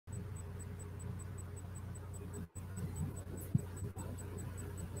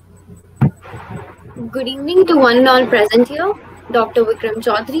Good evening to one and all present here. Dr. Vikram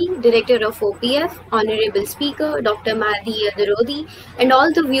Chaudhary, Director of OPF, Honorable Speaker, Dr. Mahdieh Darroudi, and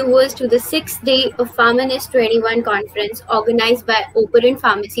all the viewers to the 6th day of Pharmanist 21 conference organized by Operant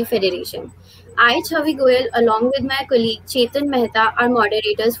Pharmacy Federation. I, Chavi Goyal, along with my colleague Chetan Mehta, are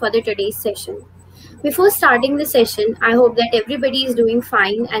moderators for the today's session. Before starting the session, I hope that everybody is doing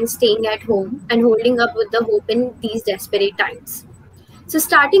fine and staying at home and holding up with the hope in these desperate times. So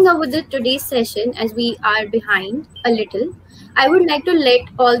starting out with today's session, as we are behind a little, I would like to let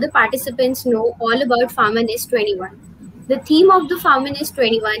all the participants know all about Pharmanist 21. The theme of the Pharmanist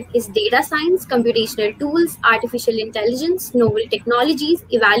 21 is data science, computational tools, artificial intelligence, novel technologies,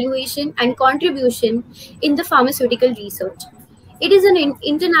 evaluation, and contribution in the pharmaceutical research. It is an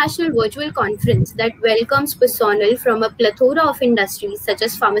international virtual conference that welcomes personnel from a plethora of industries such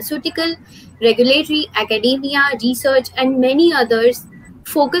as pharmaceutical, regulatory, academia, research, and many others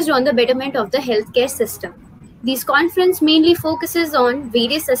focused on the betterment of the healthcare system. This conference mainly focuses on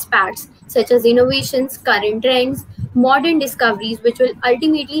various aspects such as innovations, current trends, modern discoveries, which will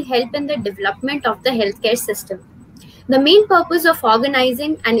ultimately help in the development of the healthcare system. The main purpose of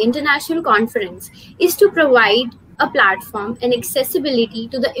organizing an international conference is to provide a platform and accessibility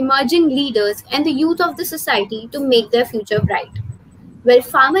to the emerging leaders and the youth of the society to make their future bright. Well,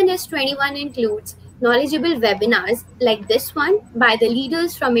 Pharmanist 21 includes knowledgeable webinars like this one by the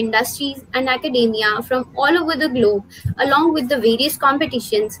leaders from industries and academia from all over the globe, along with the various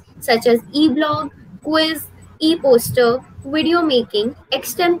competitions such as e-blog, quiz, e-poster, video making,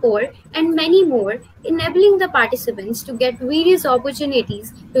 extempore, and many more, enabling the participants to get various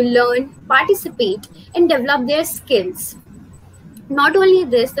opportunities to learn, participate, and develop their skills. Not only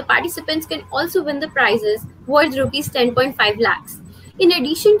this, the participants can also win the prizes worth rupees 10.5 lakhs. In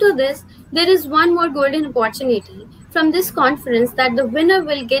addition to this, there is one more golden opportunity from this conference that the winner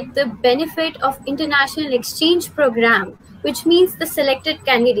will get the benefit of international exchange program, which means the selected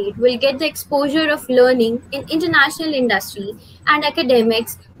candidate will get the exposure of learning in international industry and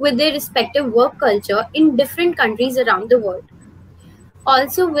academics with their respective work culture in different countries around the world.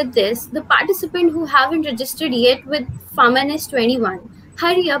 Also with this, the participant who haven't registered yet with Pharmanist 21,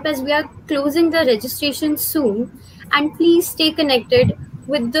 hurry up as we are closing the registration soon, and please stay connected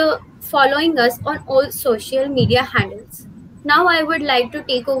with the following us on all social media handles. Now I would like to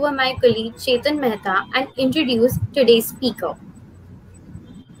take over my colleague Chetan Mehta and introduce today's speaker.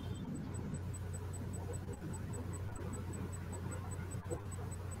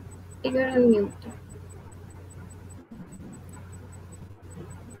 You're on mute.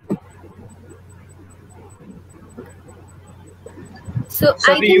 So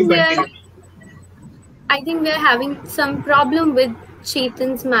I think we're having some problem with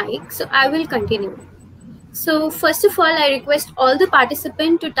Chetan's mic, so I will continue. So first of all, I request all the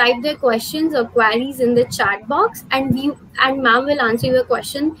participants to type their questions or queries in the chat box, and ma'am will answer your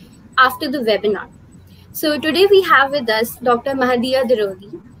question after the webinar. So today we have with us Dr. Mahdieh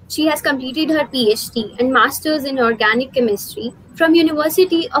Darroudi. She has completed her PhD and Masters in Organic Chemistry from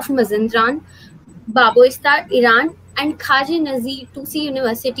University of Mazandaran, Baboistan, Iran, and Khaja Nazir Tusi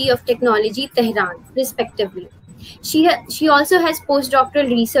University of Technology, Tehran, respectively. She also has postdoctoral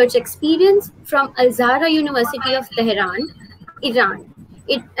research experience from Al-Zahra University of Tehran, Iran.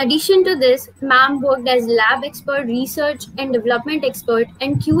 In addition to this, ma'am worked as lab expert, research and development expert,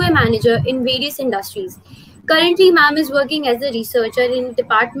 and QA manager in various industries. Currently, ma'am is working as a researcher in the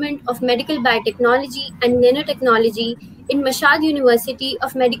Department of Medical Biotechnology and Nanotechnology in Mashhad University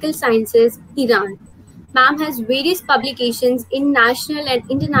of Medical Sciences, Iran. Ma'am has various publications in national and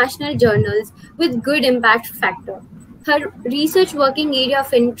international journals with good impact factor. Her research working area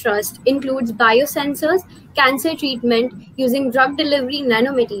of interest includes biosensors, cancer treatment using drug delivery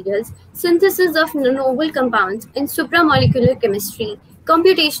nanomaterials, synthesis of novel compounds, and supramolecular chemistry,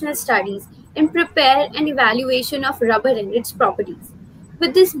 computational studies, and prepare and evaluation of rubber and its properties.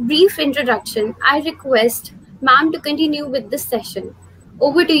 With this brief introduction, I request ma'am to continue with this session.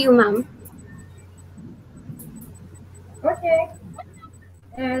 Over to you, ma'am. Okay.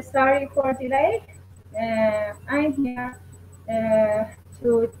 Sorry for delay. I'm here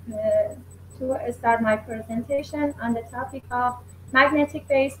to start my presentation on the topic of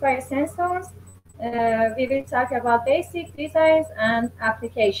magnetic-based biosensors. We will talk about basic designs and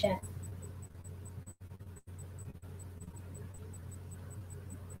application.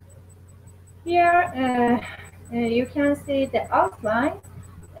 Here you can see the outline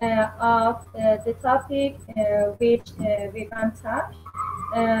of the topic which we can touch.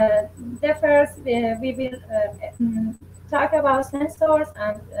 The first, we will talk about sensors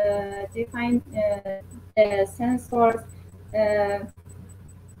and define the sensors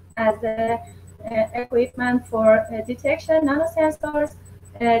as a equipment for detection, nanosensors,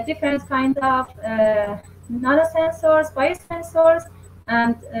 different kind of nanosensors, biosensors,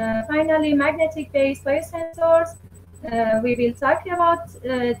 and finally magnetic-based biosensors. We will talk about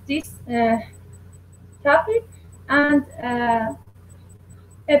this topic, and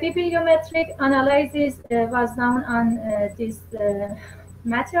a bibliometric analysis was done on these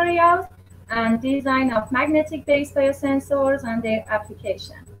materials and design of magnetic-based biosensors and their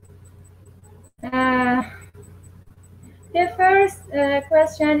application. The first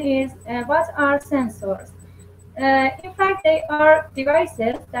question is, what are sensors? In fact, they are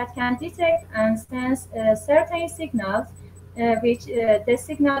devices that can detect and sense certain signals, which the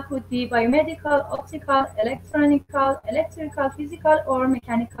signal could be biomedical, optical, electrical, physical, or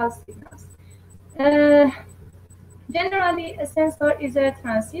mechanical signals. Generally, a sensor is a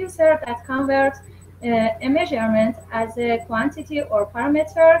transducer that converts a measurement as a quantity or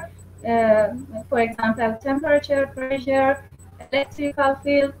parameter, for example, temperature, pressure, electrical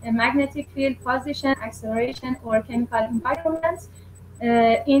field, a magnetic field, position, acceleration, or chemical environments,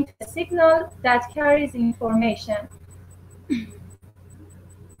 into a signal that carries information.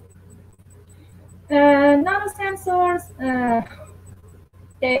 Nanosensors,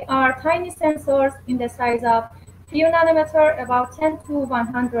 they are tiny sensors in the size of few nanometer, about 10 to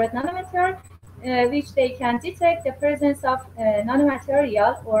 100 nanometer, which they can detect the presence of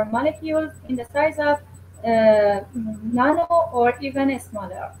nanomaterial or molecules in the size of nano or even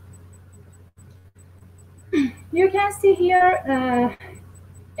smaller. You can see here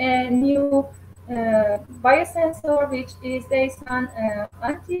a new biosensor which is based on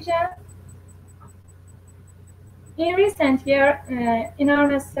antigen. In recent years,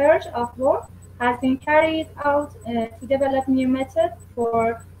 enormous surge of work has been carried out to develop new methods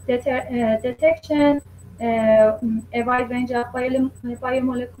for detection a wide range of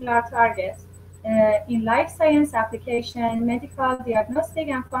biomolecular targets in life science application, medical, diagnostic,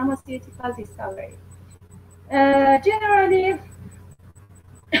 and pharmaceutical discovery. Generally,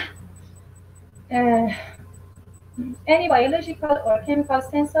 any biological or chemical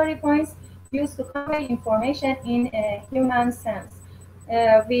sensory points used to convey information in a human sense.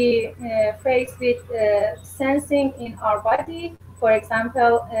 We face with sensing in our body. For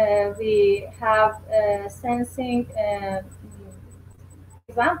example, we have sensing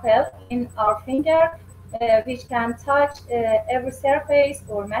example in our finger, which can touch every surface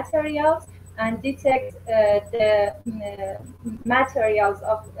or materials and detect the materials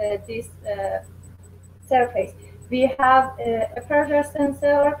of this surface. We have a pressure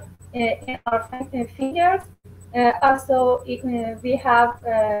sensor in our fingers. Also, we have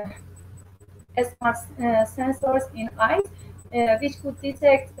smart sensors in eyes, which could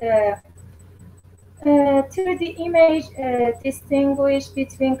detect 3D image, distinguish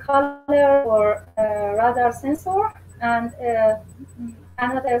between color or radar sensor, and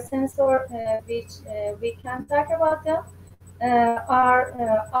another sensor which we can talk about them are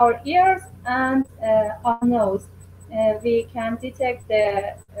our ears and our nose. We can detect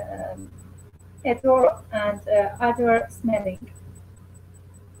the odor and other smelling.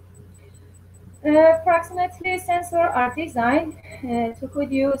 Approximately, sensors are designed to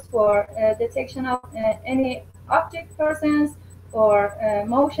could use for detection of any object presence or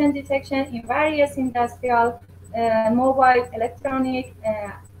motion detection in various industrial, mobile, electronic,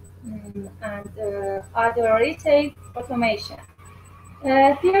 and other retail automation.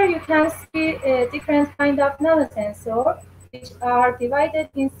 Here you can see different kind of nanosensor, which are divided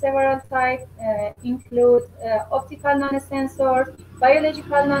in several types, include optical nanosensors,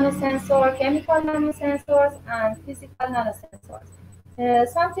 biological nanosensors, chemical nanosensors, and physical nanosensors.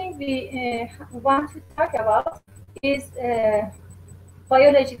 Something we want to talk about is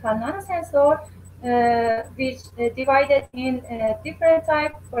biological nanosensor, which divided in different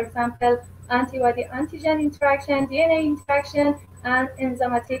types, for example, antibody-antigen interaction, DNA interaction, and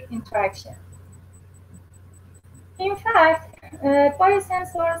enzymatic interaction. In fact,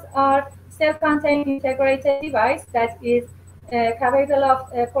 biosensors are self-contained integrated device that is capable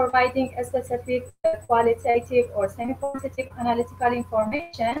of providing a specific qualitative or semi-quantitative analytical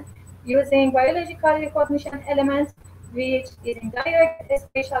information using biological recognition elements, which is in direct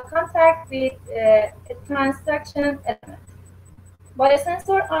spatial contact with a transduction element.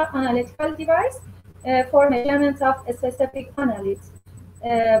 Biosensors are analytical device for measurement of a specific analyte,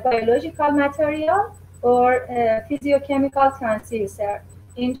 biological material, or physiochemical transducer.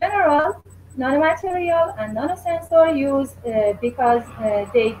 In general, nanomaterial and nanosensor used because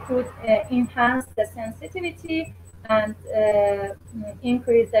they could enhance the sensitivity and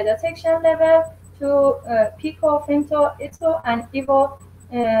increase the detection level to pico, femto, ito, and evo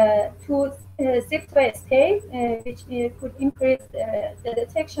to zip to a state, which could increase the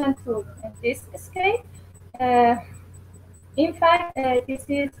detection to this scale. Uh, in fact, this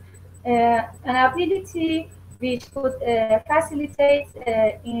is an ability which could facilitate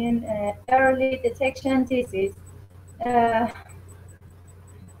in early detection disease. Uh,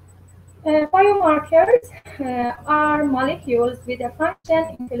 Biomarkers are molecules with a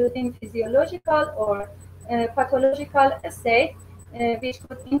function including physiological or pathological state, which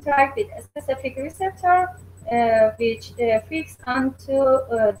could interact with a specific receptor, which fix onto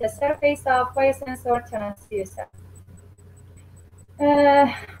the surface of biosensor transducer. Uh,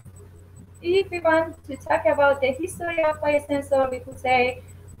 if we want to talk about the history of biosensor, we could say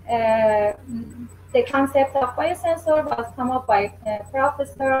the concept of biosensor was come up by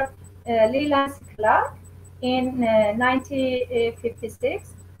Professor Leland Clark in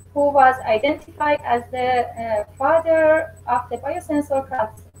 1956, who was identified as the father of the biosensor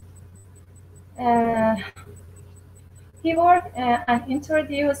concept. He worked and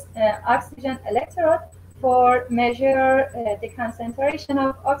introduced oxygen electrode for measure the concentration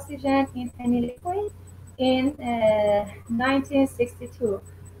of oxygen in any liquid in 1962.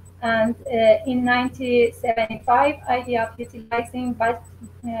 And in 1975, idea of utilizing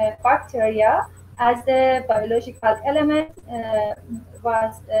bacteria as the biological element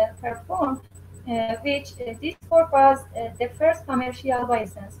was performed, which this work was the first commercial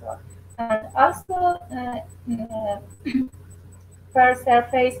biosensor. And also per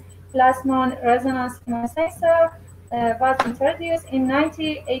surface plasmon resonance sensor was introduced in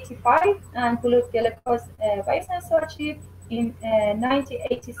 1985, and blood glucose biosensor chip in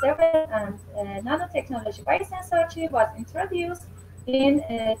 1987, and nanotechnology biosensor chip was introduced in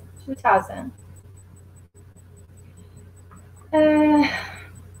 2000.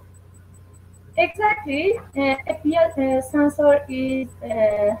 Exactly, a biosensor is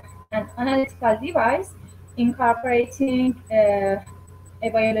an analytical device incorporating a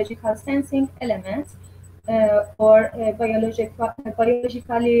biological sensing element or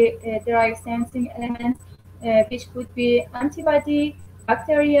biologically derived sensing element, which could be antibody,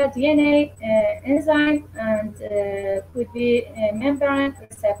 bacteria, DNA, enzyme, and could be a membrane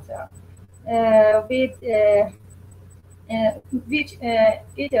receptor with which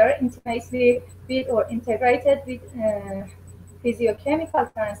either intimately with or integrated with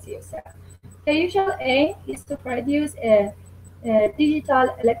physiochemical transducer. The usual aim is to produce a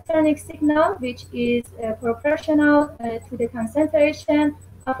digital electronic signal which is proportional to the concentration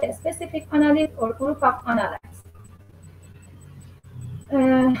of a specific analyte or group of analytes.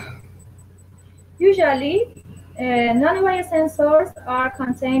 Usually, nanobiosensors are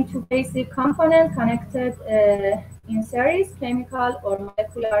contained two basic components connected in series: chemical or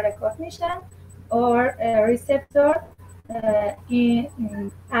molecular recognition, or receptor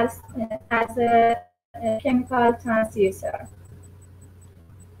as a chemical transducer.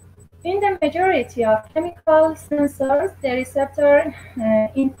 In the majority of chemical sensors, the receptor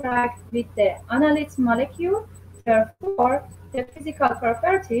interacts with the analyte molecule. Therefore, the physical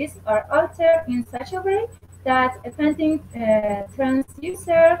properties are altered in such a way that offending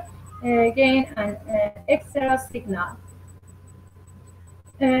transducer gain an extra signal.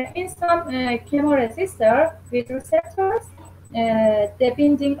 In some chemoresistor with receptors, the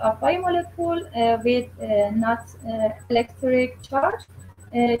binding of biomolecule with not electric charge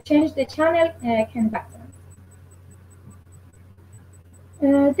change the channel conductance.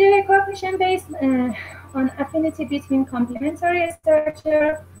 The recognition based on affinity between complementary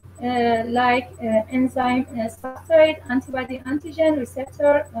structure like enzyme substrate, antibody antigen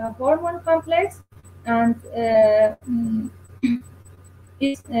receptor hormone complex, and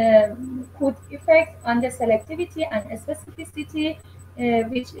it could affect on the selectivity and specificity,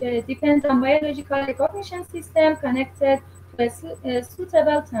 which depends on biological recognition system connected to a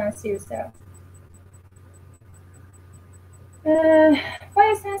suitable transducer.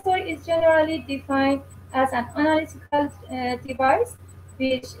 Biosensor is generally defined as an analytical device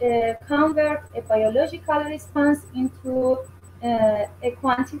which converts a biological response into a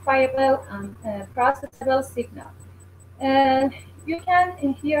quantifiable and processable signal. You can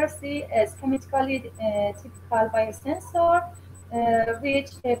here see a schematically typical biosensor,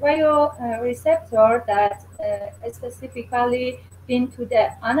 which a bioreceptor that specifically bind to the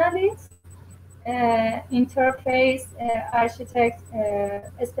analyte interface architect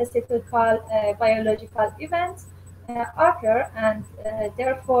specific biological events occur, and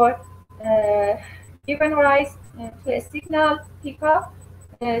therefore given rise to a signal pickup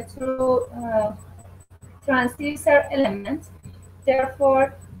through transducer elements.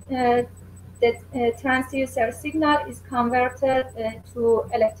 Therefore, the transducer signal is converted to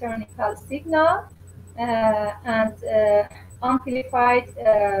electronical signal and amplified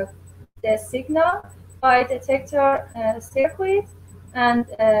the signal by detector circuit and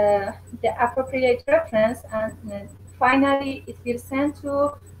the appropriate reference, and finally it will send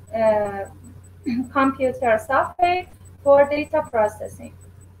to computer software for data processing.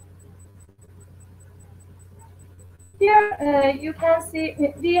 Here you can see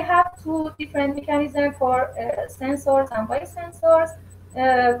we have two different mechanisms for sensors and biosensors.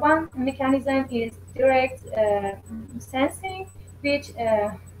 One mechanism is direct sensing, which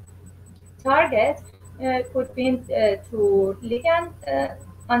target could bind to ligand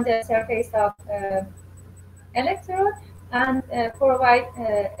on the surface of electrode and provide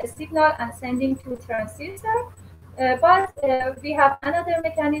a signal and sending to transducer. But we have another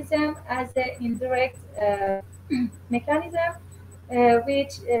mechanism as the indirect mechanism,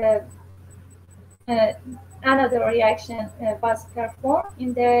 which another reaction was performed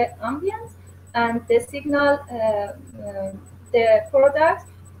in the ambience, and the signal, the product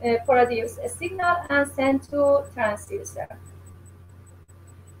produce a signal and send to transducer.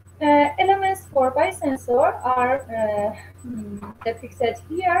 Elements for biosensor are depicted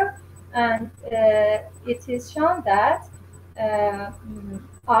here, and it is shown that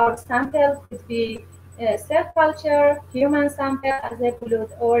our sample could be cell culture, human sample as a blood,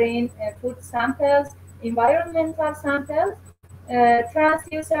 urine, food samples, environmental samples.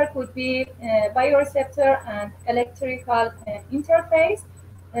 Transducer could be bioreceptor and electrical interface.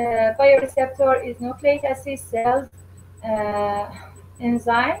 Bioreceptor is nucleic acid cells,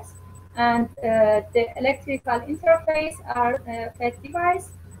 enzymes, and the electrical interface are FET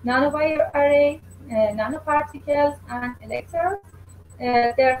device, nanowire array, nanoparticles, and electrodes.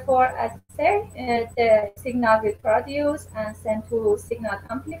 Therefore, as I say, the signal will produce and send to signal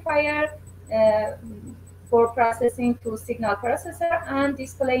amplifier for processing to signal processor and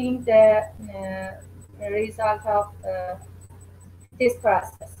displaying the result of this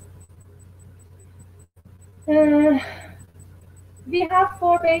process. We have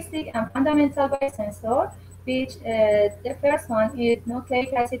four basic and fundamental biosensors, which the first one is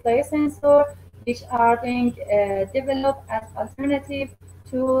nucleic acid biosensor, which are being developed as alternative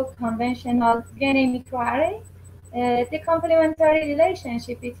to conventional DNA microarray. The complementary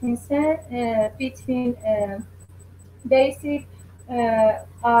relationship between basic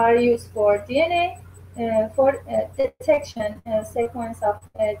are used for DNA, for detection sequence of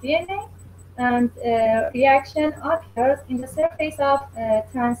DNA, and reaction occurs in the surface of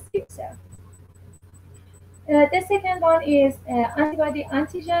transducer. The second one is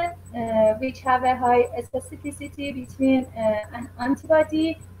antibody-antigen, which have a high specificity between an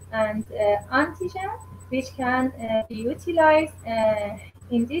antibody and antigen, which can be utilized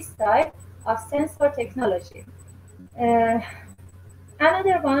in this type of sensor technology.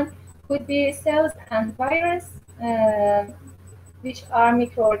 Another one could be cells and virus, which are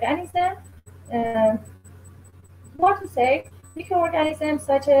microorganisms. What to say? Microorganisms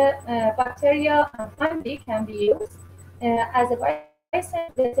such as bacteria and fungi can be used as a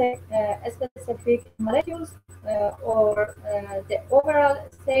biosensor to detect specific molecules or the overall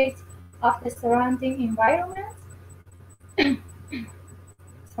state of the surrounding environment.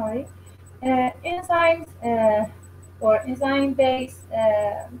 Sorry. Enzymes or enzyme-based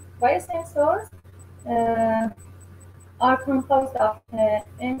biosensors are composed of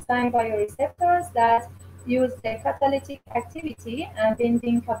enzyme bioreceptors that use the catalytic activity and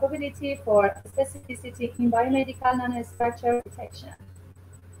binding capability for specificity in biomedical nanostructure detection.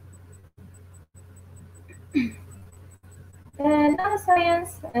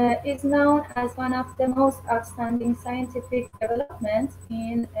 Nanoscience is known as one of the most outstanding scientific developments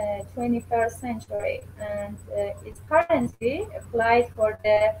in 21st century, and is currently applied for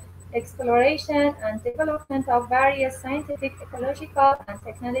the exploration and development of various scientific, ecological, and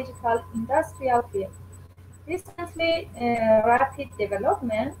technological industrial fields. Recently, rapid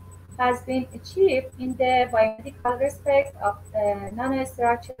development has been achieved in the biomedical respect of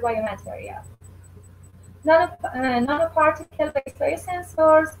nanostructure biomaterial. Nanoparticle-based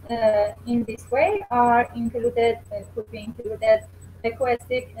biosensors in this way are included, could be included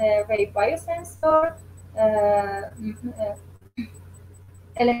acoustic wave biosensor,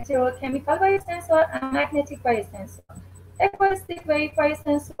 electrochemical biosensor, and magnetic biosensor. Acoustic wave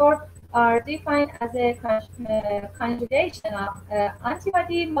biosensors are defined as a conjugation of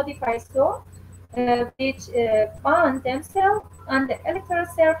antibody modified source, which bond themselves on the electrode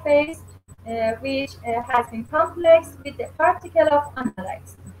surface, which has been complex with the particle of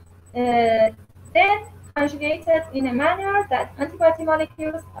analytes. Then conjugated in a manner that antibody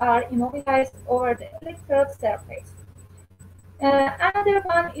molecules are immobilized over the electrode surface. Another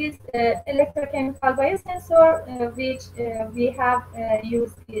one is electrochemical biosensor, which we have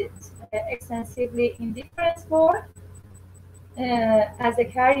used it extensively in different work. As a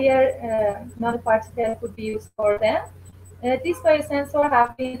carrier, nanoparticle could be used for them. These biosensors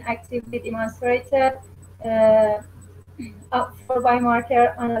have been actively demonstrated for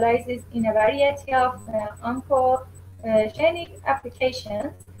biomarker analysis in a variety of oncogenic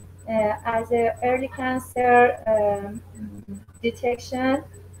applications as early cancer detection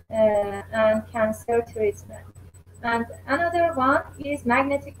and cancer treatment. And another one is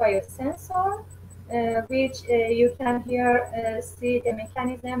magnetic biosensor, which you can here see the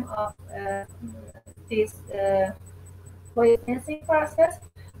mechanism of this biosensing process.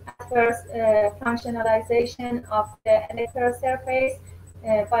 At first, functionalization of the electrode surface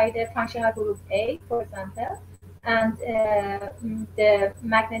by the functional group A, for example, and the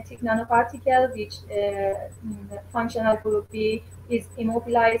magnetic nanoparticle, which functional group B is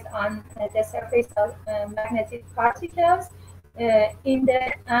immobilized on the surface of magnetic particles. In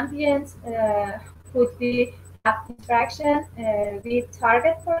the ambient could be have interaction with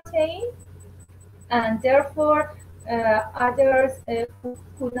target protein, and therefore others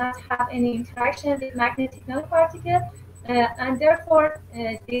could not have any interaction with magnetic nanoparticle, and therefore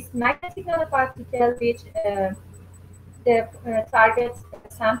this magnetic nanoparticle, which the target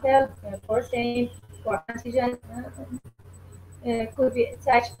sample protein or antigen could be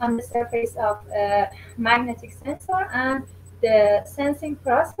attached on the surface of magnetic sensor, and the sensing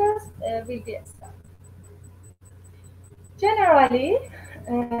process will be stopped. Generally,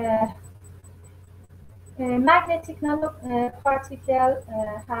 magnetic nanoparticles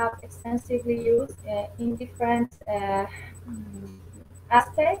have extensively used in different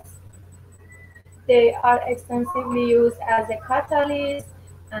aspects. They are extensively used as a catalyst,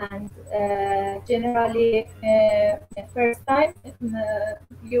 and generally first time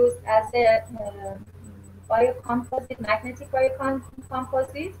used as a biocomposite, magnetic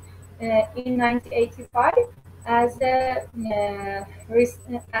biocomposite in 1985 as a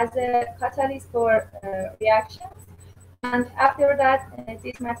catalyst for reactions. And after that,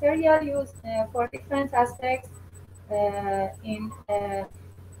 this material used for different aspects in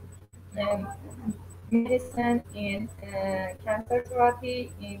medicine, in cancer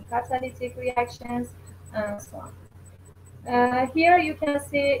therapy, in catalytic reactions, and so on. Here you can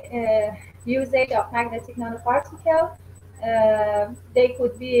see usage of magnetic nanoparticle. They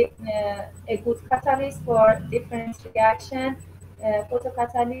could be a good catalyst for different reaction,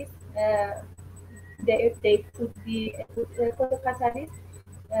 photocatalyst. They could be a good photocatalyst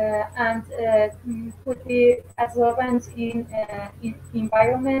and could be absorbent in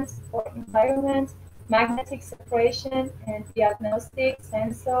environments, magnetic separation and diagnostic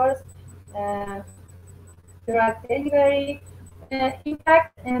sensors, drug delivery. In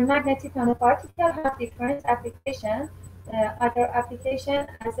fact, magnetic nanoparticles have different applications. Other application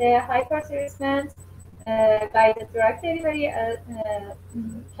as a hypertreatment, guided drug delivery,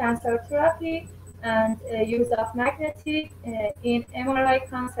 cancer therapy, and use of magnetic in MRI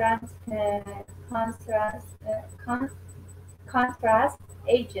contrast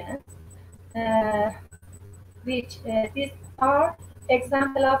agents, which these are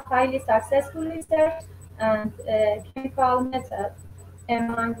example of highly successful research and chemical methods.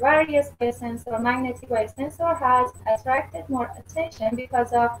 Among various biosensor, magnetic biosensor has attracted more attention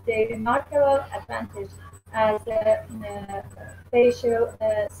because of their remarkable advantage as spatial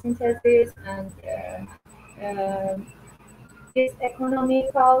synthesis and this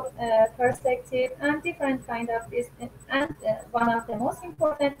economical perspective and different kind of this. And one of the most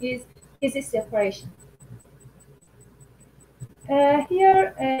important is disease separation.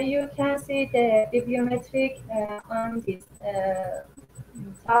 Here you can see the bibliometric on this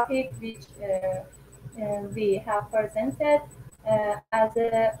topic, which we have presented as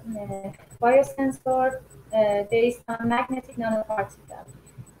a biosensor based on magnetic nanoparticle.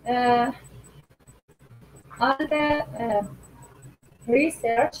 All the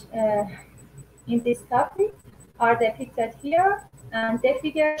research in this topic are depicted here, and the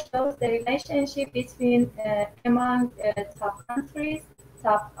figure shows the relationship between among top countries,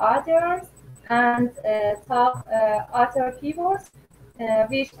 top authors, and top author keywords,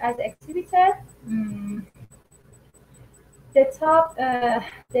 which as exhibited, the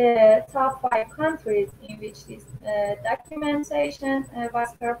top 5 countries in which this documentation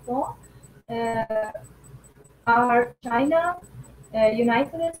was performed are China,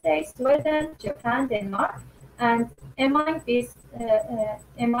 United States, Sweden, Japan, Denmark, And among these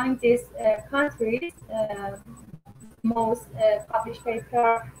countries, most published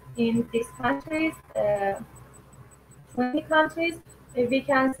paper in these countries, 20 countries, we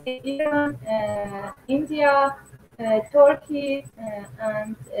can see Iran, India, Turkey,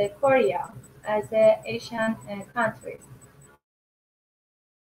 and Korea as Asian countries.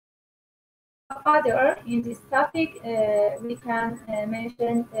 Further, in this topic, we can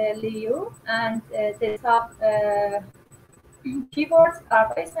mention Liu and the top keywords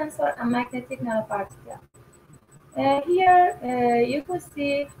are biosensor and magnetic nanoparticle. Here you could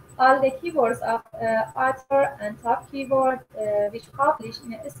see all the keywords of author and top keyword which published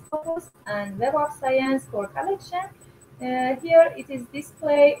in Scopus and Web of Science for collection. Here it is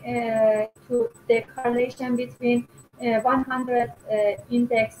displayed to the correlation between 100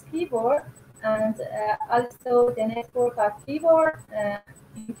 index keyword and also the network of keyword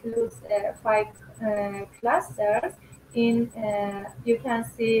includes 5 clusters. You can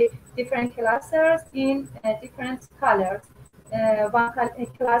see different clusters in different colors. One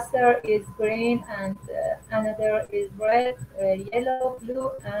cluster is green and another is red, yellow,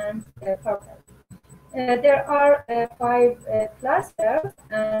 blue, and purple. There are 5 clusters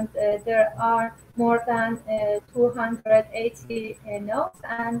and there are more than 280 nodes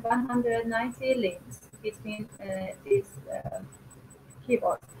and 190 links between these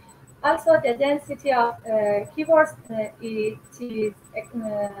keywords. Also, the density of keywords it is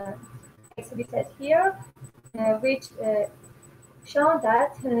exhibited here, which show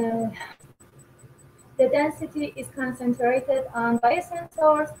that the density is concentrated on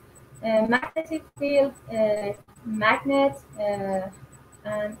biosensors, magnetic field, magnet, and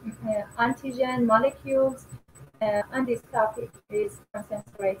antigen molecules, and this topic is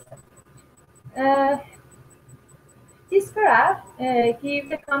concentrated. This graph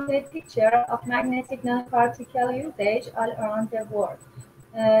gives a complete picture of magnetic nanoparticle usage all around the world.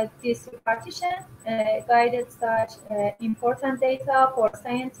 This partition guided such important data for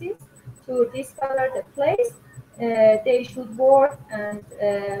scientists to discover the place they should work and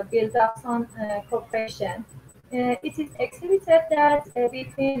build up some cooperation. It is exhibited that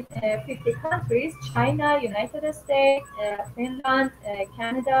between 50 countries, China, United States, Finland,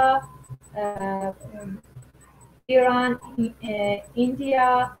 Canada, Iran,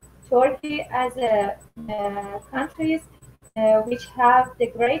 India, Turkey as countries which have the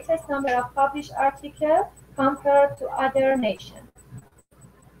greatest number of published articles compared to other nations.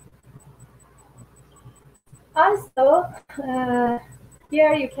 Also,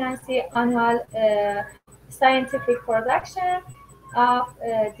 here you can see annual scientific production of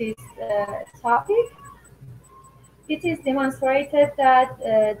this topic. It is demonstrated that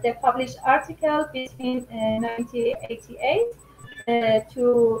the published article between 1988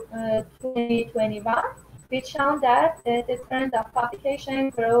 to 2021, which shown that the trend of publication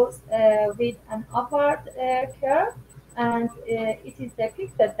grows with an upward curve, and it is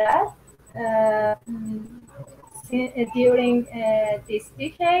depicted that during this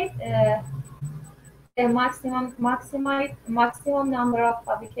decade, the maximum number of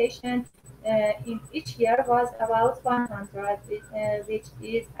publications in each year was about 100, which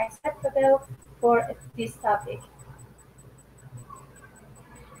is acceptable for this topic.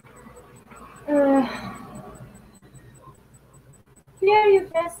 Here you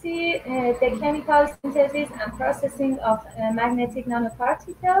can see the chemical synthesis and processing of magnetic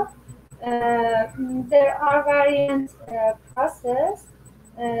nanoparticle. There are variant process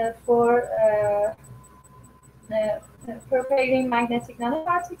for preparing magnetic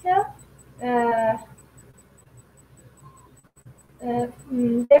nanoparticle.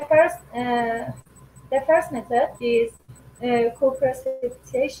 The first method is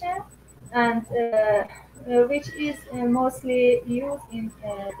co-precipitation, and which is mostly used in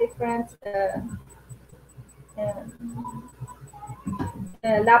different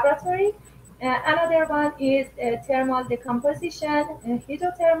laboratory. Another one is thermal decomposition,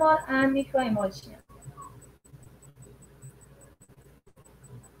 hydrothermal, and microemulsion.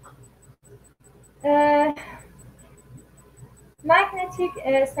 Magnetic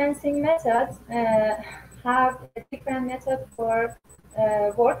sensing methods have a different method for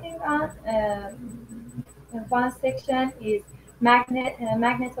working on. One section is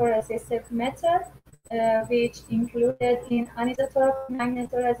magnetoresistive method, which included in anisotropic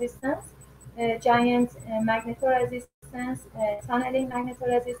magnetoresistance, giant magnetoresistance, tunneling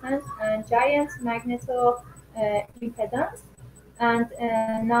magnetoresistance, and giant magnetoimpedance, and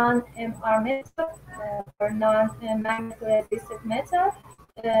non-MR method or non-magnetoresistive method.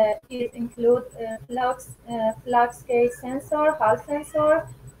 It includes flux gauge sensor, Hall sensor,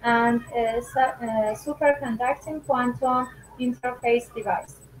 and a superconducting quantum interface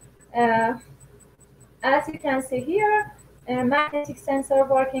device. Uh, as you can see here, magnetic sensor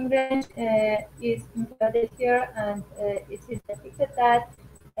working range is included here, and it is depicted that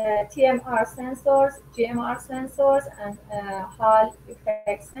TMR sensors, GMR sensors, and Hall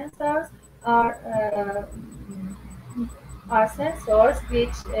effect sensors are are sensors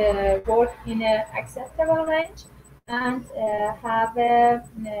which work in an acceptable range and have a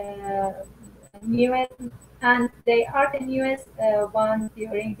newest, and they are the newest one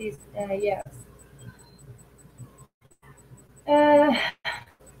during these years. Uh,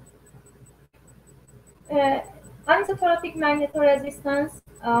 uh, Anisotropic magnetoresistance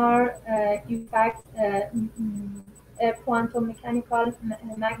are, in fact, a quantum mechanical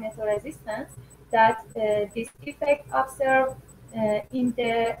magnetoresistance that this effect observed in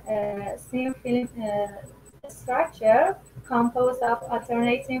the thin film structure composed of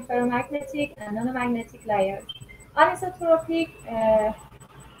alternating ferromagnetic and monomagnetic layers. Anisotropic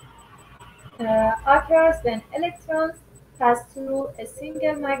occurs when electrons pass through a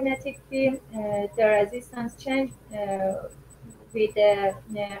single magnetic field. The resistance change with the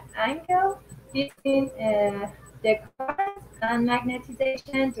angle between the current and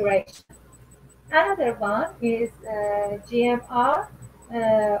magnetization duration. Another one is GMR,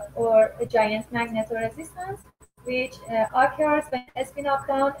 or a giant magnetoresistance, which occurs when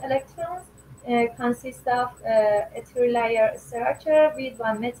spin-up-down electrons consist of a three-layer structure with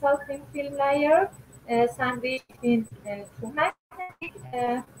one metal thin film layer sandwiched between two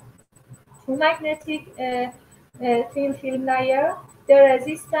magnetic thin film layer. The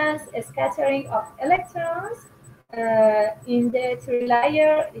resistance scattering of electrons in the three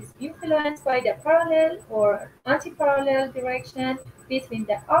layer is influenced by the parallel or anti-parallel direction between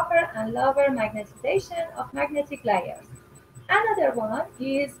the upper and lower magnetization of magnetic layers. Another one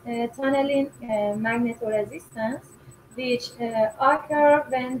is tunneling magnetoresistance, which occur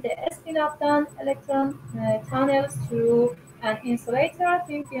when the spin-up-down electron tunnels through an insulator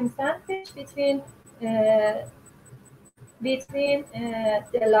thin film sandwich uh, between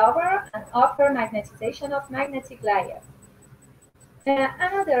the lower and upper magnetization of magnetic layer.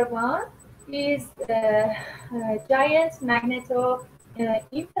 Another one is giant magneto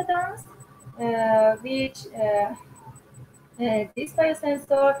impedance, which this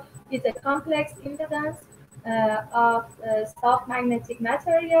biosensor is a complex impedance of soft magnetic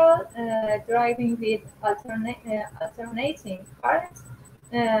material driving with alternating currents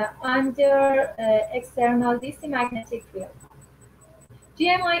under external DC magnetic field.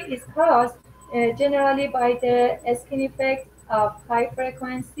 GMI is caused generally by the skin effect of high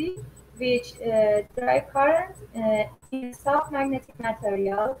frequency, which drive current in soft magnetic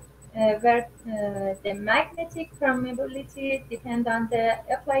material, where the magnetic permeability depends on the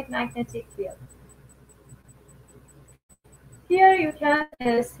applied magnetic field. Here you can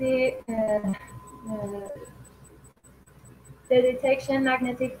see the detection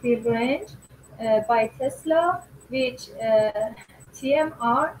magnetic field range by Tesla, which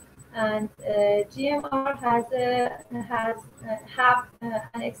TMR and GMR have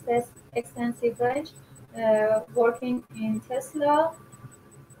an extensive range working in Tesla.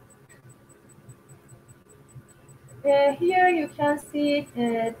 Here you can see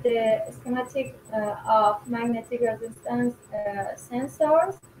the schematic of magnetic resistance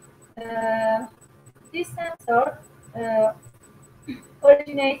sensors. Uh, this sensor uh,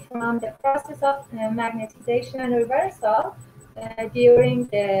 originates from the process of magnetization reversal during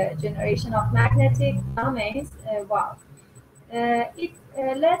the generation of magnetic domains valve. It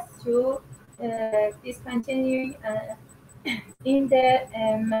leads to discontinuing in the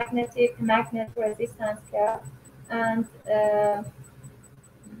magnet resistance curve, and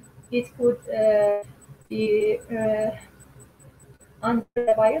it could be under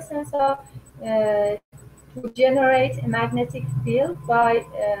the biosensor to generate a magnetic field by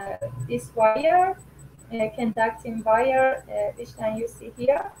this wire, conducting wire, which can you see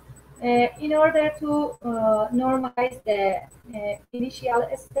here, in order to normalize the initial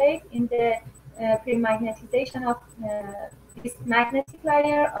state in the pre-magnetization of this magnetic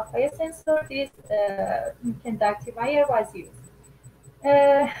layer of biosensor. This conductive wire was used.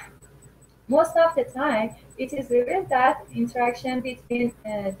 Uh, Most of the time, it is revealed that interaction between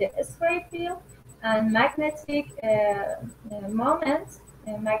the X-ray field and magnetic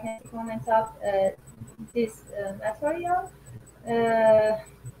moment of this material uh,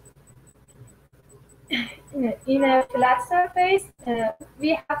 in a flat surface,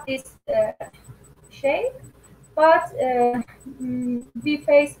 we have this shape, but we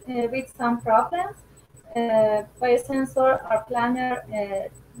face with some problems. Biosensor or planner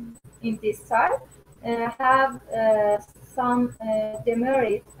in this type have some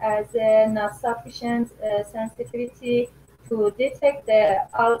demerits as not sufficient sensitivity to detect the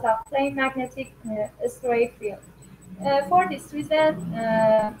out-of-plane magnetic stray field. For this reason,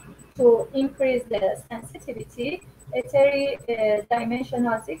 to increase the sensitivity, a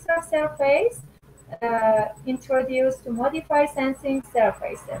three-dimensional zigzag surface introduced to modify sensing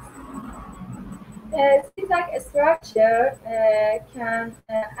surfaces. Zigzag structure can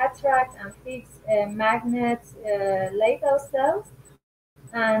attract and fix magnet label cells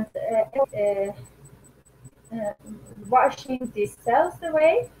and washing these cells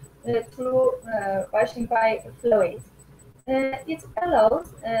away through washing by fluid. It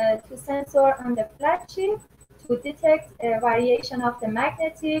allows to sensor on the flat chip to detect variation of the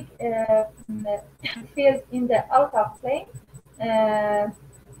magnetic field in the outer plane,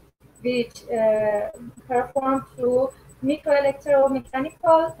 which perform through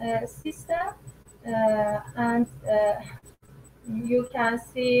microelectromechanical system, and you can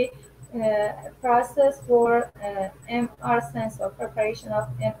see process for MR sensor, preparation of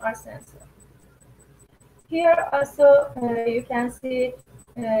MR sensor. Here also you can see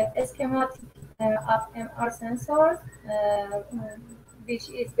a schematic of MR sensors, which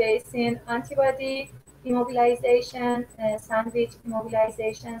is based in antibody immobilization, sandwich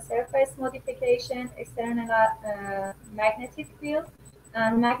immobilization, surface modification, external magnetic field,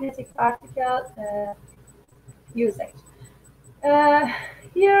 and magnetic particle usage.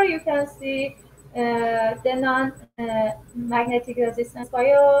 Here you can see the non-magnetic resistance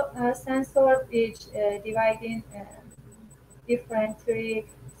biosensor, which divide in different three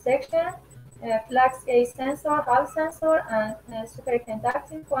sections: flux gauge sensor, Hall sensor, and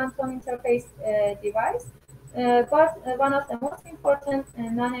superconducting quantum interface device. But one of the most important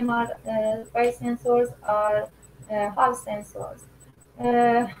non-MR biosensors are Hall sensors.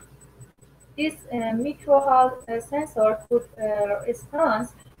 This micro-Hall sensor could respond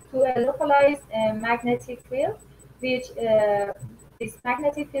to a localized magnetic field, which this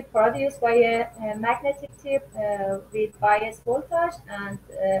magnetic field produced by a magnetic tip with bias voltage and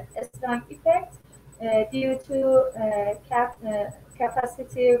a strong effect due to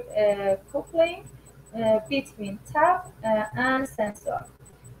capacitive coupling between tap and sensor.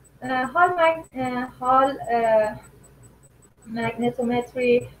 Hall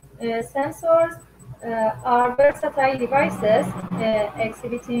magnetometry sensors are versatile devices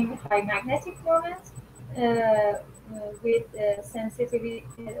exhibiting high magnetic moment with sensitivity,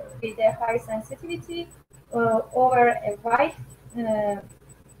 with a high sensitivity over a wide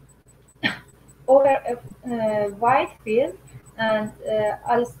wide field, and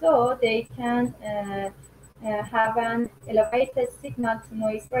also they can have an elevated signal to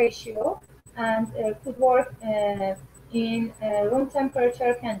noise ratio and could work in room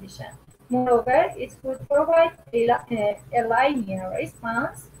temperature condition. Moreover, it could provide a linear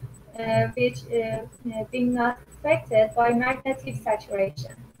response, which being not affected by magnetic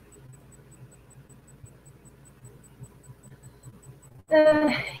saturation.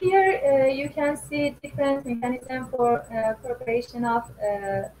 Here you can see different mechanism for preparation of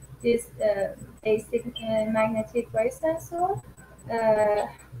this basic magnetic wave sensor.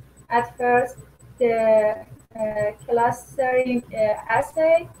 At first, the clustering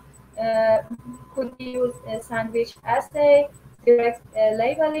assay could be used as sandwich assay, direct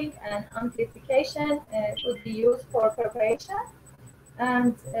labeling and amplification could be used for preparation.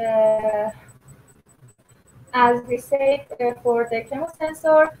 And as we said, for the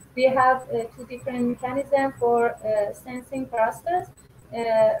chemosensor, we have two different mechanisms for sensing process.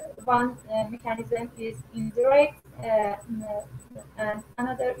 One mechanism is indirect and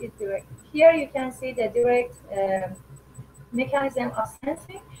another is direct. Here you can see the direct mechanism of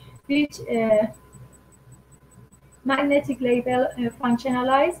sensing, which magnetic label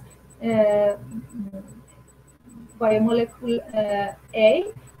functionalize biomolecule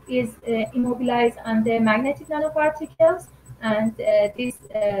A is immobilized on the magnetic nanoparticles, and this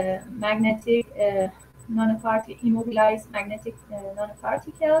magnetic immobilized magnetic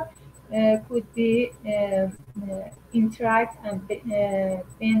nanoparticle could be interact and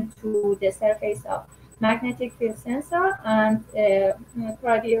bend to the surface of magnetic field sensor and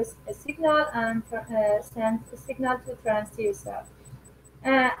produce a signal and send a signal to transducer.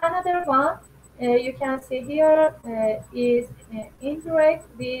 Another one you can see here is indirect,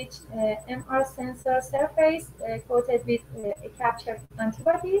 which MR sensor surface coated with a captured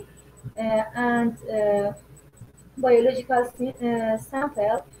antibody and biological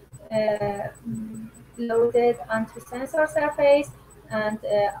sample loaded onto sensor surface and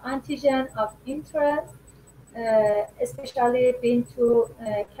antigen of interest. especially been to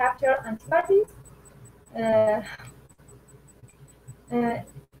capture antibodies. Uh, uh,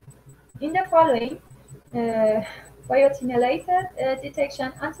 in the following, uh, biotinylated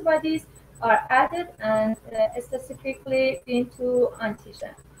detection antibodies are added and specifically into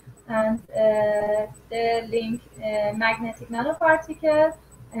antigen. And the link magnetic nanoparticle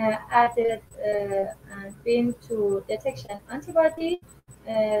added and bind to detection antibody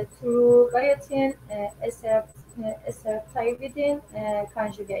through biotin aserptidine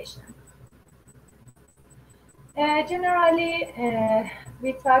conjugation. Generally,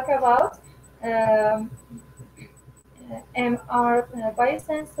 we talk about um, MR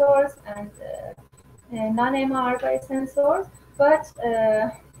biosensors and non-MR biosensors, but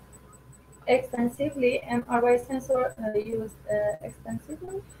extensively, MR biosensor used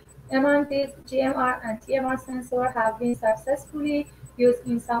extensively. Among these, GMR and TMR sensor have been successfully used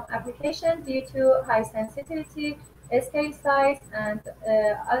in some applications due to high sensitivity, scale size, and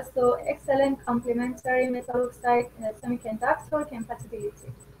also excellent complementary metal oxide semiconductor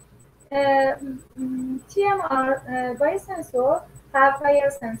compatibility. TMR biosensor have higher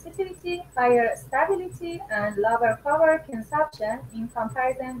sensitivity, higher stability, and lower power consumption in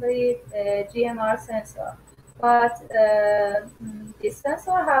comparison with GMR sensor. But this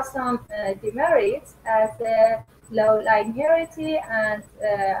sensor has some demerits as low linearity and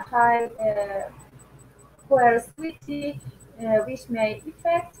high coercivity, which may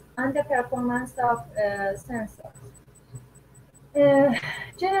affect on the performance of sensors. Uh,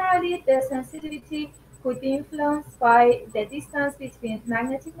 Generally, the sensitivity could be influenced by the distance between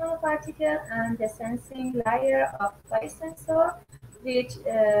magnetic nanoparticle and the sensing layer of biosensor, which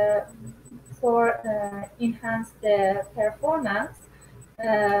for enhance the performance.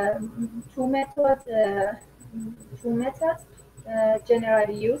 Uh, two methods, two methods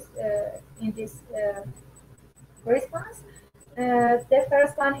generally used in this response. The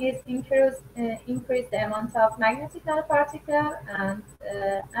first one is increase the amount of magnetic nanoparticle, and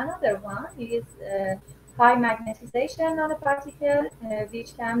another one is high magnetization nanoparticle,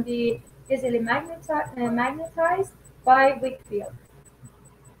 which can be easily magnetized by weak field.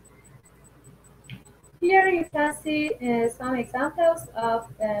 Here you can see some examples of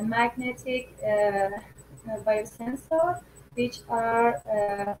magnetic biosensor, which are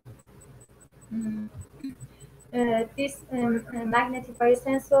mm, this magnetic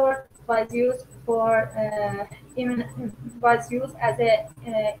biosensor was used for was used as a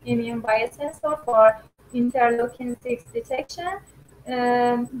immune biosensor for interleukin-6 detection.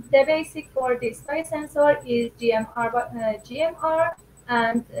 The basic for this biosensor is GMR,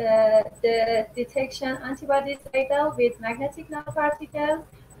 and the detection antibodies label with magnetic nanoparticles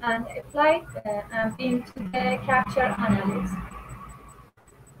and applied and beam to the capture analysis.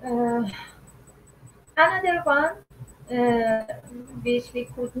 Uh, Another one which we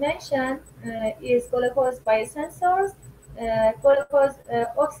could mention is glucose biosensors. Glucose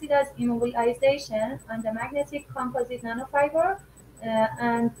oxidase immobilization on the magnetic composite nanofiber,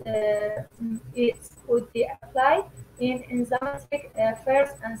 and it could be applied in enzymatic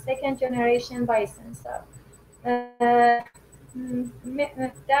first and second generation biosensor. The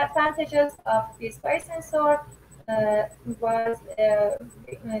advantages of this biosensor was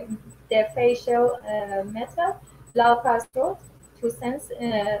the facial method, low pass through to sense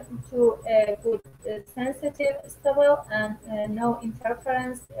to a good sensitive, stable, and no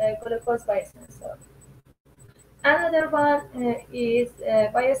interference glucose biosensor. Another one is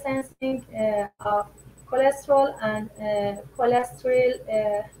biosensing of cholesterol and cholesterol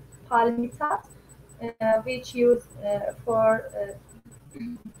palmitate, which used for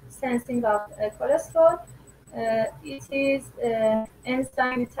sensing of cholesterol. It is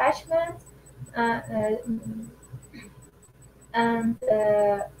enzyme attachment and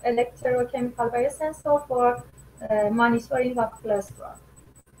electrochemical biosensor for monitoring of cholesterol.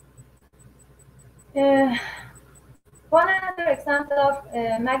 One another example of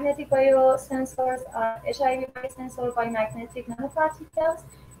magnetic biosensors are HIV biosensor by magnetic nanoparticles,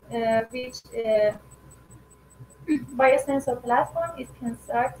 which biosensor platform is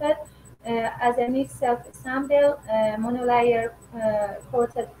constructed as a mixed self-assembled monolayer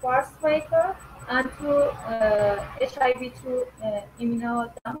coated quartz wafer onto HIV2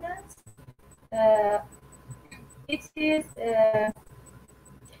 immunodominance. Uh, it is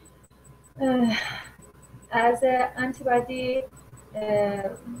as an antibody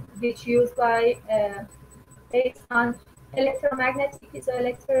which used by based on electromagnetic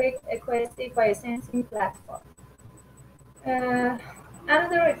piezoelectric cohesive biosensing platform.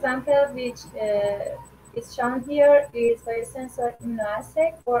 Another example which is shown here is biosensor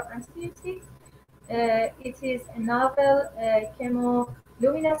immunoassay for antibiotics. It is a novel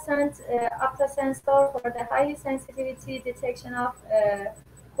chemoluminescent optosensor for the high sensitivity detection of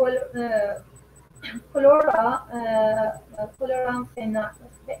col- uh,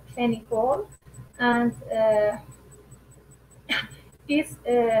 chloramphenicol, and is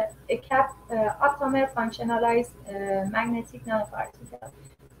a cap optomer functionalized magnetic nanoparticle.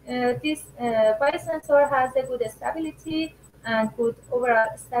 This biosensor has a good stability and good overall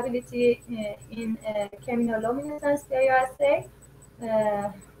stability in chemiluminescence bioassay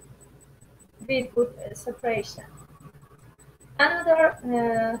with good separation.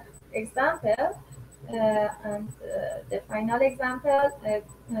 Another example, the final example,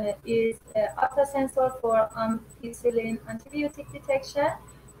 is optosensor for ampicillin antibiotic detection,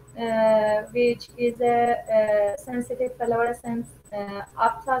 which is a sensitive fluorescence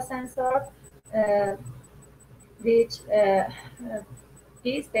optosensor, uh, which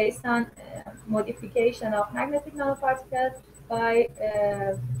is based on modification of magnetic nanoparticles by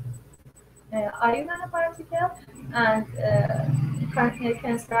ion nanoparticle, and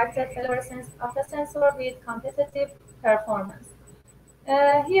constructed fluorescence of the sensor with competitive performance.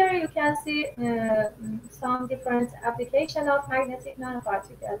 Here you can see some different application of magnetic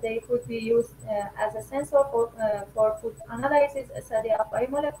nanoparticles. They could be used as a sensor for food analysis, a study of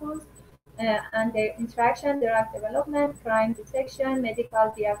biomolecules, and their interaction, drug development, crime detection,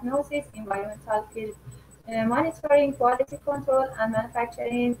 medical diagnosis, environmental field monitoring, quality control, and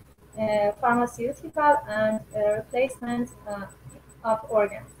manufacturing, pharmaceutical, and replacement of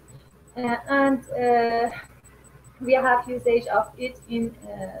organs. And we have usage of it in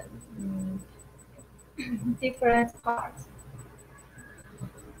different parts.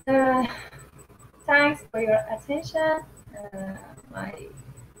 Uh, Thanks for your attention. My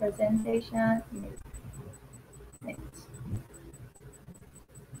presentation is finished.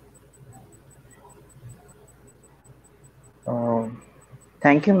 Uh,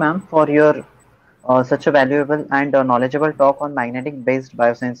 Thank you, ma'am, for your such a valuable and knowledgeable talk on magnetic-based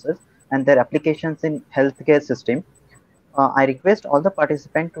biosensors and their applications in healthcare system. I request all the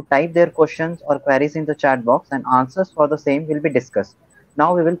participants to type their questions or queries in the chat box, and answers for the same will be discussed.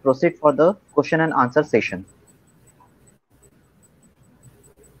 Now we will proceed for the question and answer session.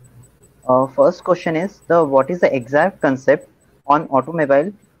 First question is the what is the exact concept on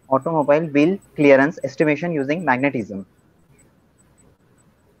automobile wheel clearance estimation using magnetism?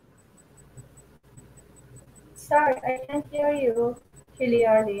 Sorry, I can't hear you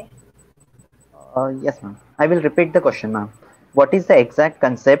clearly. Yes, ma'am. I will repeat the question, ma'am. What is the exact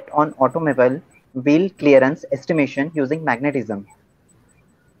concept on automobile wheel clearance estimation using magnetism?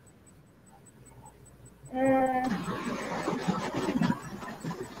 Uh,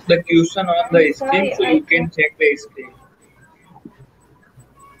 The question on I'm the screen, sorry, so I you can. can check the screen.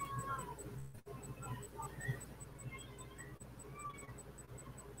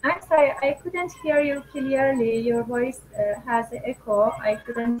 I'm sorry, I couldn't hear you clearly. Your voice has an echo. I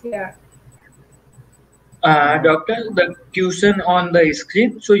couldn't hear. Doctor, the question on the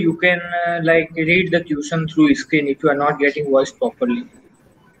screen, so you can like read the question through screen if you are not getting voice properly.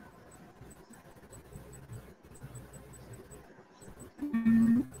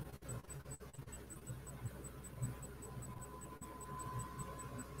 Mm,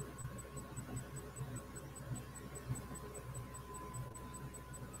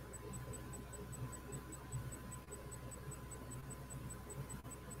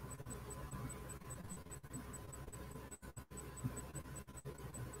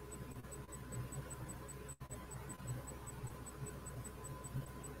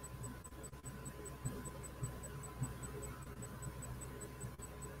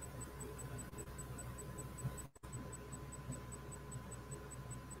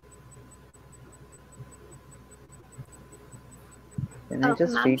 Can I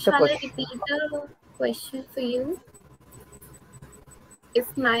just Ma'am, read the shall I question? repeat the question for you?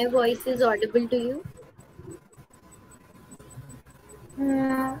 If my voice is audible to you?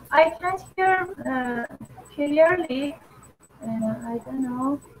 I can't hear clearly. I don't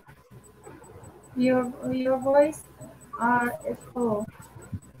know. Your voice are echo.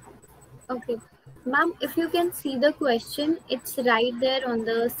 Okay. Ma'am, if you can see the question, it's right there on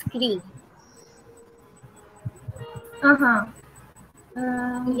the screen. Uh-huh.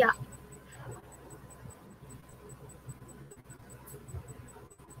 Um, Yeah.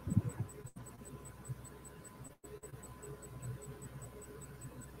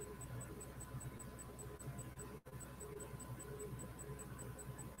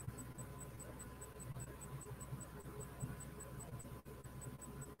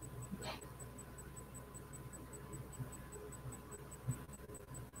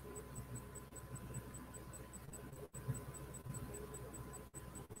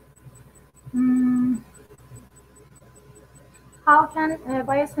 how can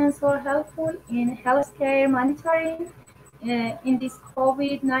biosensor helpful in healthcare monitoring in this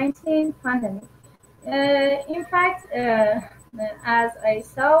COVID-19 pandemic? In fact, as I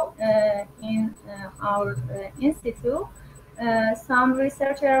saw in our institute, some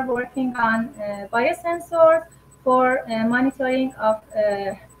researchers working on biosensors for monitoring of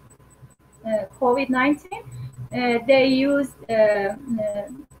COVID-19. They used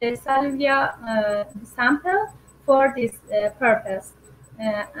the salvia sample for this purpose.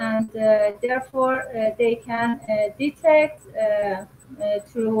 And therefore they can detect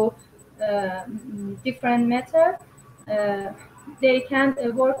through different methods. They can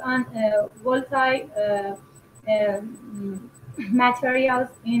work on volatile materials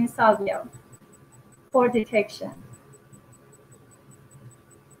in salvia for detection.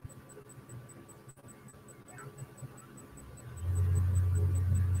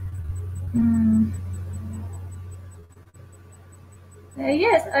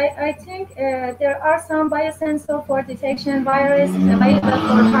 Yes, I think there are some biosensor for detection virus available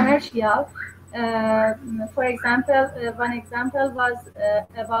for commercial. For example, one example was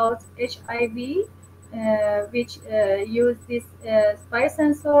about HIV, which used this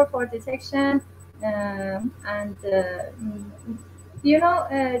biosensor for detection. And you know,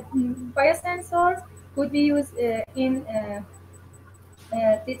 biosensors could be used in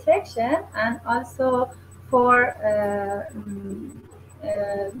detection and also for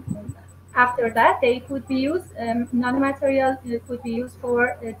after that they could be used, nanomaterial could be used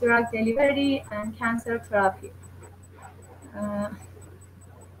for drug delivery and cancer therapy.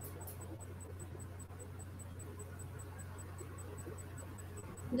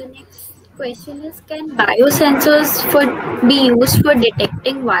 The next question is, can biosensors be used for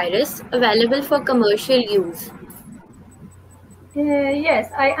detecting virus available for commercial use?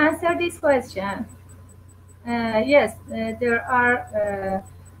 Yes, I answered this question. Yes, there are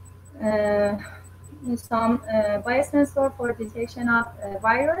some biosensor for detection of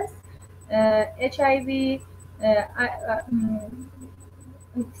virus, HIV.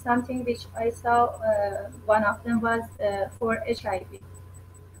 Something which I saw, one of them was for HIV.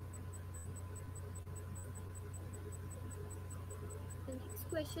 The next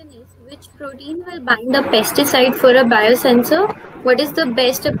question is, which protein will bind a pesticide for a biosensor? What is the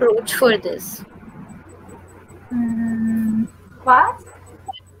best approach for this? What? Which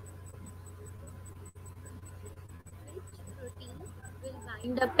protein will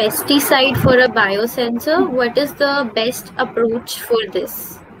bind a pesticide for a biosensor? What is the best approach for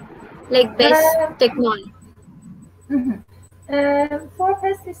this? Like best technology? For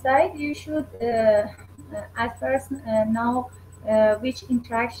pesticide, you should at first know which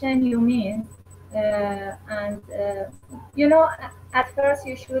interaction you mean. And you know, at first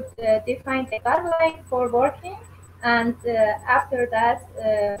you should define the guideline for working, and after that,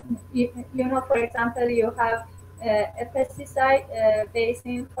 you know, for example, you have a pesticide based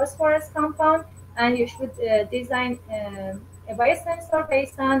in phosphorus compound, and you should design a biosensor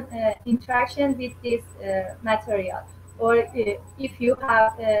based on interaction with this material. Or if you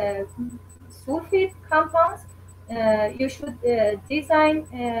have sulfide compounds, you should design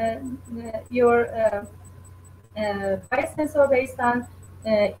your biosensor based on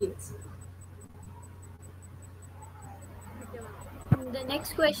it. The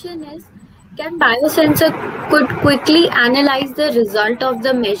next question is, can biosensor could quickly analyze the result of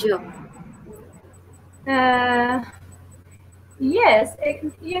the measure? Yes,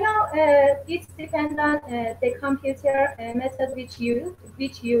 you know, it depends on the computer method which you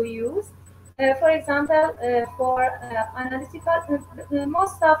use. For example, for analytical,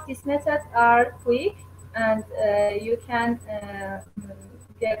 most of these methods are quick, and you can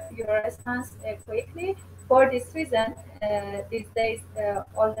get your response quickly. For this reason, these days,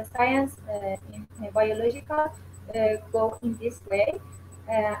 all the science in biological go in this way,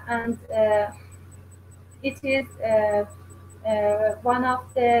 and it is one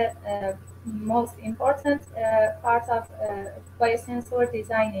of the most important parts of biosensor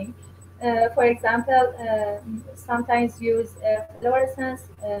designing. For example, sometimes use fluorescence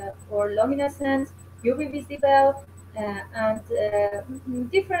or luminescence, UV visible, and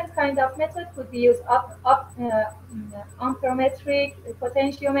different kind of method could be used amperometric,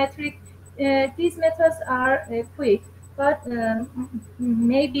 potentiometric. These methods are quick, but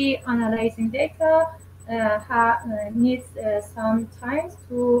maybe analyzing data needs some time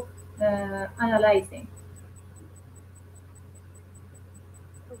to analyzing.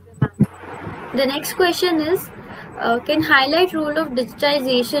 The next question is, can highlight role of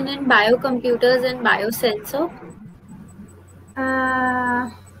digitization in biocomputers and biosensor?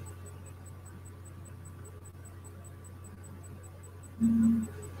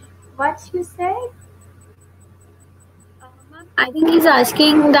 What you say? I think he's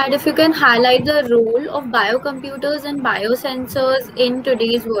asking that if you can highlight the role of biocomputers and biosensors in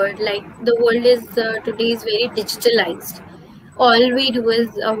today's world. Like the world is today is very digitalized. All we do is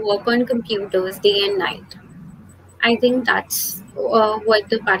work on computers day and night. I think that's what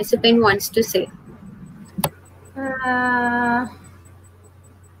the participant wants to say. Uh,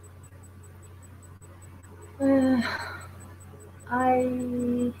 uh,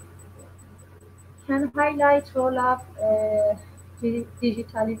 I can highlight role of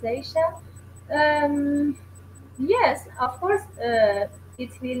digitalization. Um, yes, of course,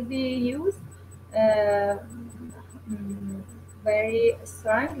 it will be used uh, mm, very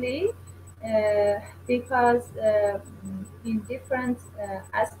strongly because in different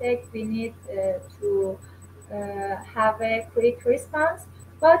aspects we need to have a quick response.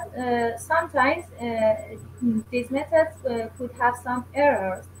 But sometimes these methods could have some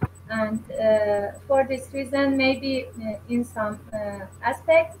errors, and for this reason, maybe in some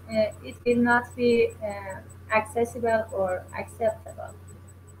aspects, it will not be accessible or acceptable.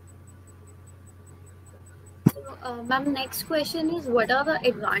 So, ma'am, next question is what are the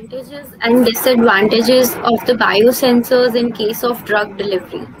advantages and disadvantages of the biosensors in case of drug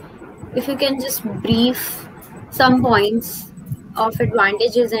delivery? If you can just brief some points of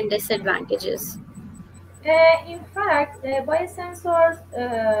advantages and disadvantages. In fact, biosensors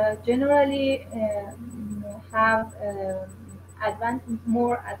generally have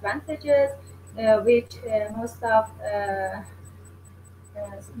more advantages, which most of uh,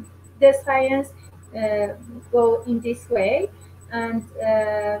 the science uh, go in this way, and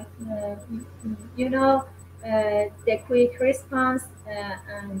you know the quick response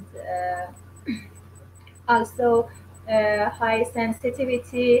and also high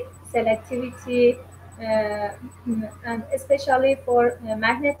sensitivity, selectivity, and especially for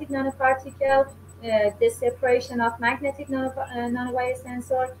magnetic nanoparticle, the separation of magnetic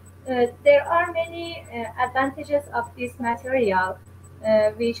nanobiosensor. There are many advantages of this material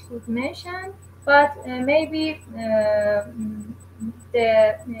which could mention, but maybe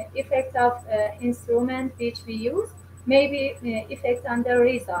the effect of instrument which we use, maybe effect on the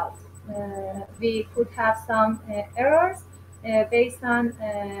result. We could have some errors based on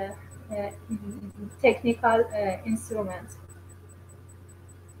technical instruments.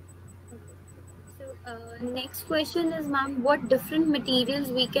 So, next question is, ma'am, what different materials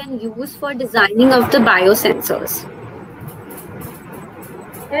we can use for designing of the biosensors?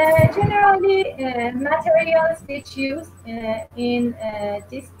 Generally, materials which used in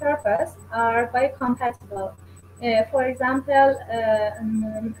this purpose are biocompatible. For example,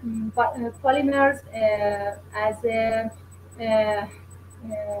 polymers as a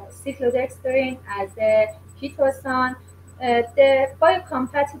cyclodextrin, as a ketosone. The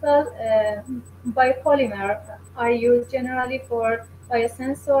biocompatible biopolymer are used generally for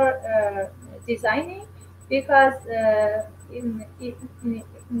biosensor designing because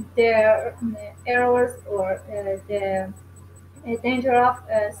their errors or the danger of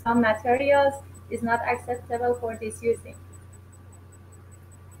some materials is not acceptable for this using.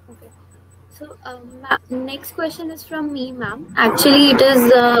 Okay. So, next question is from me, ma'am. Actually, it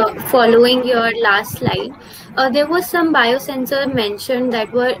is following your last slide. There was some biosensor mentioned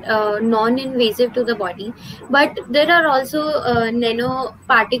that were non-invasive to the body, but there are also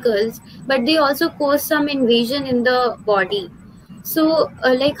nanoparticles, but they also cause some invasion in the body. So,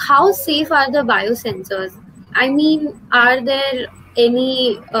 like, how safe are the biosensors? I mean, are there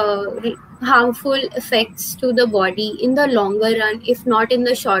any harmful effects to the body in the longer run, if not in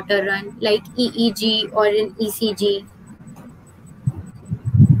the shorter run, like EEG or in ECG?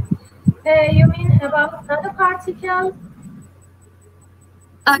 You mean about nanoparticles?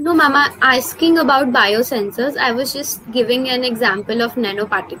 No, Mama, asking about biosensors, I was just giving an example of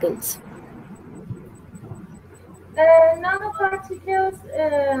nanoparticles. Nanoparticles.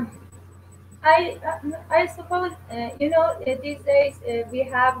 I suppose these days we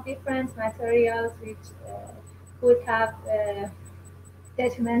have different materials which could have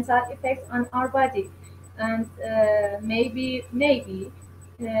detrimental effects on our body, and maybe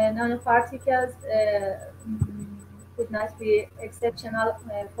nanoparticles could not be exceptional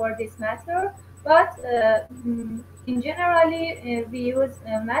for this matter. But in generally, we use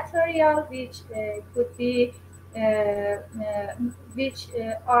material which could be which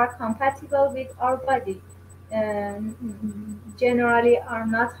are compatible with our body, and generally are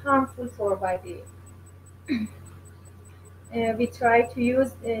not harmful for body. We try to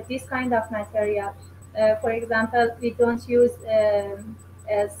use this kind of material. For example, we don't use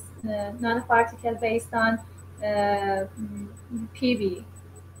as nanoparticle based on PB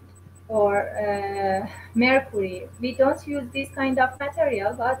or mercury. We don't use this kind of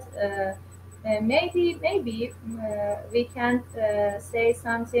material, but maybe we can say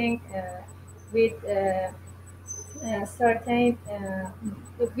something with certain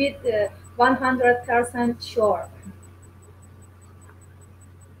with 100% sure.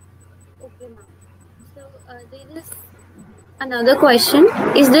 Okay, ma'am. So there is another question.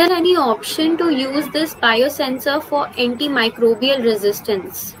 Is there any option to use this biosensor for antimicrobial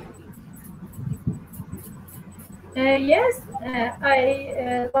resistance? Yes,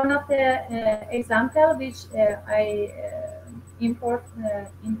 I one of the example which I import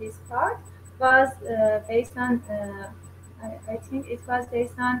in this part was based on I think it was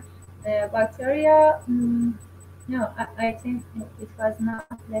based on bacteria. No, I think it was not.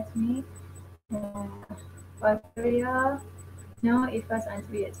 Let me bacteria. No, it was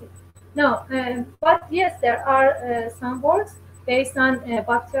antibiotic. No, but yes, there are some works based on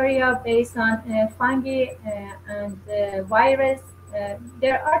bacteria, based on fungi and virus.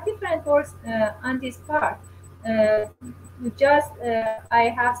 There are different works on this part. Just I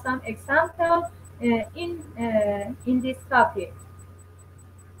have some example in this topic.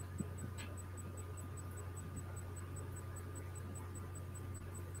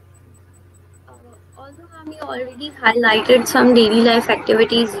 Although ma'am, you already highlighted some daily life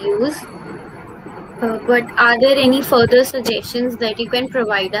activities used, but are there any further suggestions that you can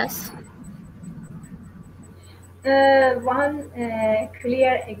provide us? One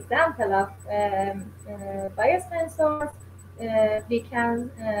clear example of biosensors, we can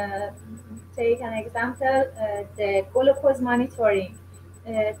take an example, the glucose monitoring.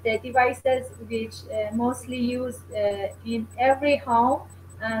 The devices which mostly used in every home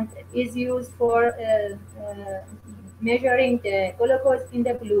and is used for measuring the glucose in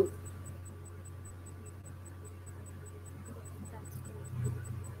the blood.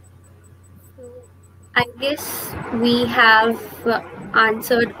 So I guess we have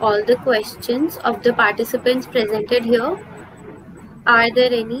answered all the questions of the participants presented here. Are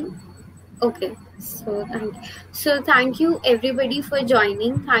there any? Okay. So thank you everybody for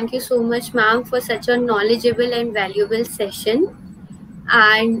joining. Thank you so much, ma'am, for such a knowledgeable and valuable session.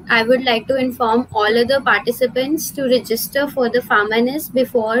 And I would like to inform all other participants to register for the Pharmanist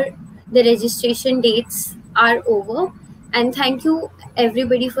before the registration dates are over. And thank you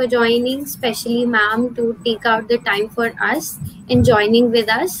everybody for joining, especially ma'am, to take out the time for us and joining with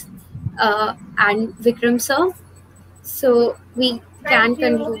us, and Vikram sir. So we can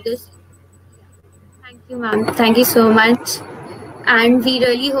conclude this. Thank you, ma'am. Thank you so much. And we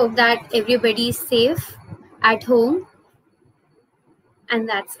really hope that everybody is safe at home. And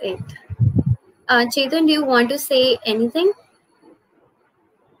that's it. Chetan, do you want to say anything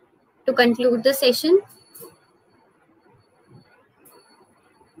to conclude the session?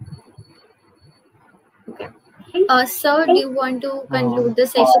 Okay. Sir, do you want to conclude the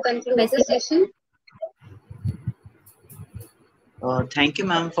session? Thank you,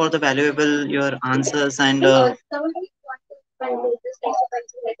 ma'am, for the valuable your answers and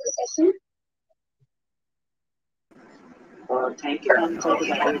thank you, ma'am, for the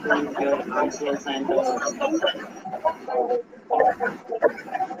valuable your answers and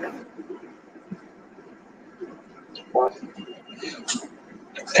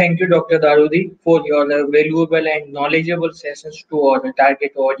Thank you, Dr. Darudi, for your valuable and knowledgeable sessions to our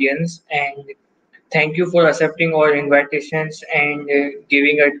target audience. And thank you for accepting our invitations and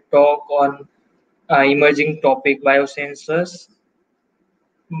giving a talk on emerging topic biosensors,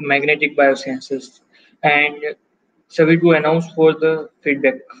 magnetic biosensors. And so we do announce for the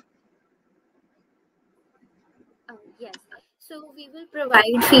feedback. Yes. So we will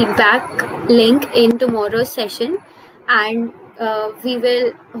provide feedback link in tomorrow's session, and we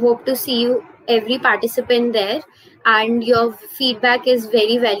will hope to see you every participant there. And your feedback is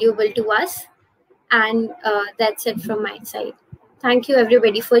very valuable to us. And that's it from my side. Thank you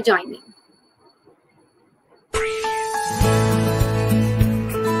everybody for joining.